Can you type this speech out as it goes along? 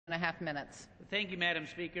1.5 minutes. Thank you, Madam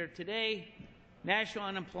Speaker. Today, national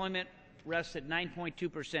unemployment rests at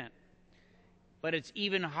 9.2%, but it's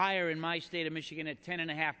even higher in my state of Michigan at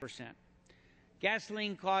 10.5%.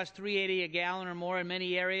 Gasoline costs $3.80 a gallon or more in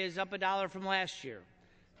many areas, up $1 from last year.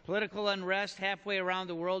 Political unrest halfway around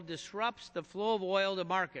the world disrupts the flow of oil to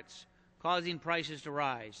markets, causing prices to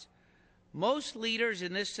rise. Most leaders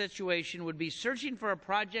in this situation would be searching for a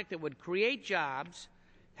project that would create jobs,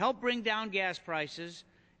 help bring down gas prices,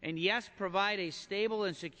 and yes, provide a stable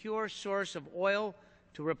and secure source of oil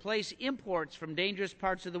to replace imports from dangerous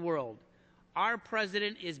parts of the world. Our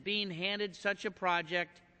president is being handed such a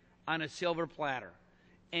project on a silver platter,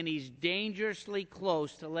 and he's dangerously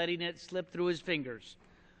close to letting it slip through his fingers.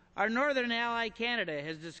 Our northern ally, Canada,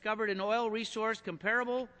 has discovered an oil resource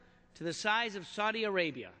comparable to the size of Saudi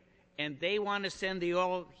Arabia, and they want to send the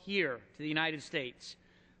oil here to the United States.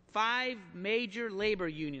 5 major labor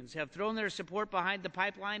unions have thrown their support behind the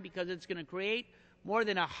pipeline because it's going to create more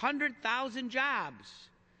than 100,000 jobs.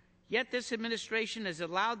 Yet this administration has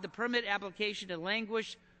allowed the permit application to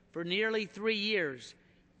languish for nearly 3 years,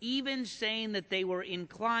 even saying that they were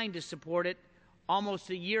inclined to support it almost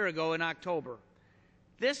a year ago in October.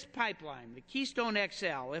 This pipeline, the Keystone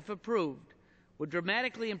XL, if approved, would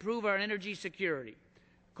dramatically improve our energy security.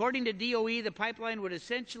 According to DOE, the pipeline would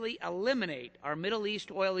essentially eliminate our Middle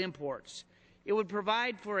East oil imports. It would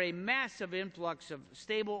provide for a massive influx of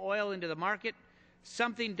stable oil into the market,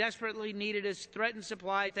 something desperately needed as threatened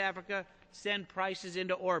supplies to Africa send prices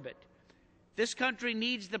into orbit. This country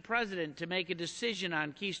needs the president to make a decision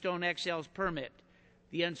on Keystone XL's permit.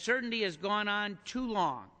 The uncertainty has gone on too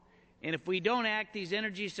long, and if we don't act, these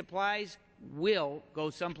energy supplies will go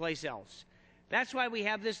someplace else. That's why we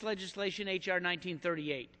have this legislation, H.R.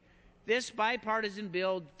 1938. This bipartisan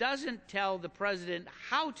bill doesn't tell the president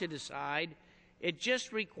how to decide. It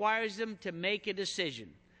just requires him to make a decision.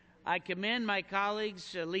 I commend my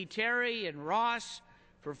colleagues Lee Terry and Ross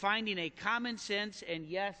for finding a common sense and,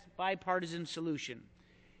 yes, bipartisan solution.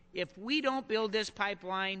 If we don't build this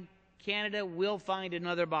pipeline, Canada will find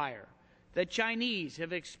another buyer. The Chinese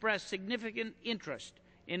have expressed significant interest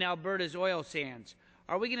in Alberta's oil sands.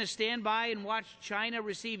 Are we going to stand by and watch China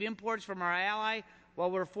receive imports from our ally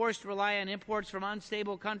while we're forced to rely on imports from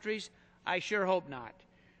unstable countries? I sure hope not.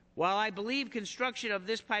 While I believe construction of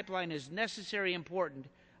this pipeline is necessary and important,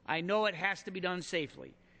 I know it has to be done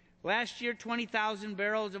safely. Last year, 20,000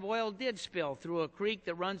 barrels of oil did spill through a creek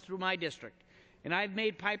that runs through my district, and I've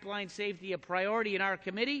made pipeline safety a priority in our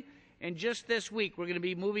committee, and just this week we're going to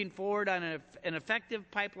be moving forward on an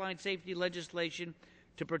effective pipeline safety legislation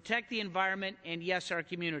to protect the environment and, yes, our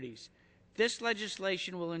communities. This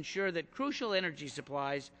legislation will ensure that crucial energy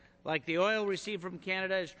supplies, like the oil received from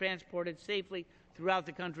Canada, is transported safely throughout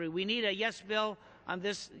the country. We need a yes vote on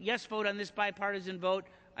this bipartisan vote.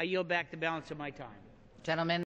 I yield back the balance of my time. Gentlemen.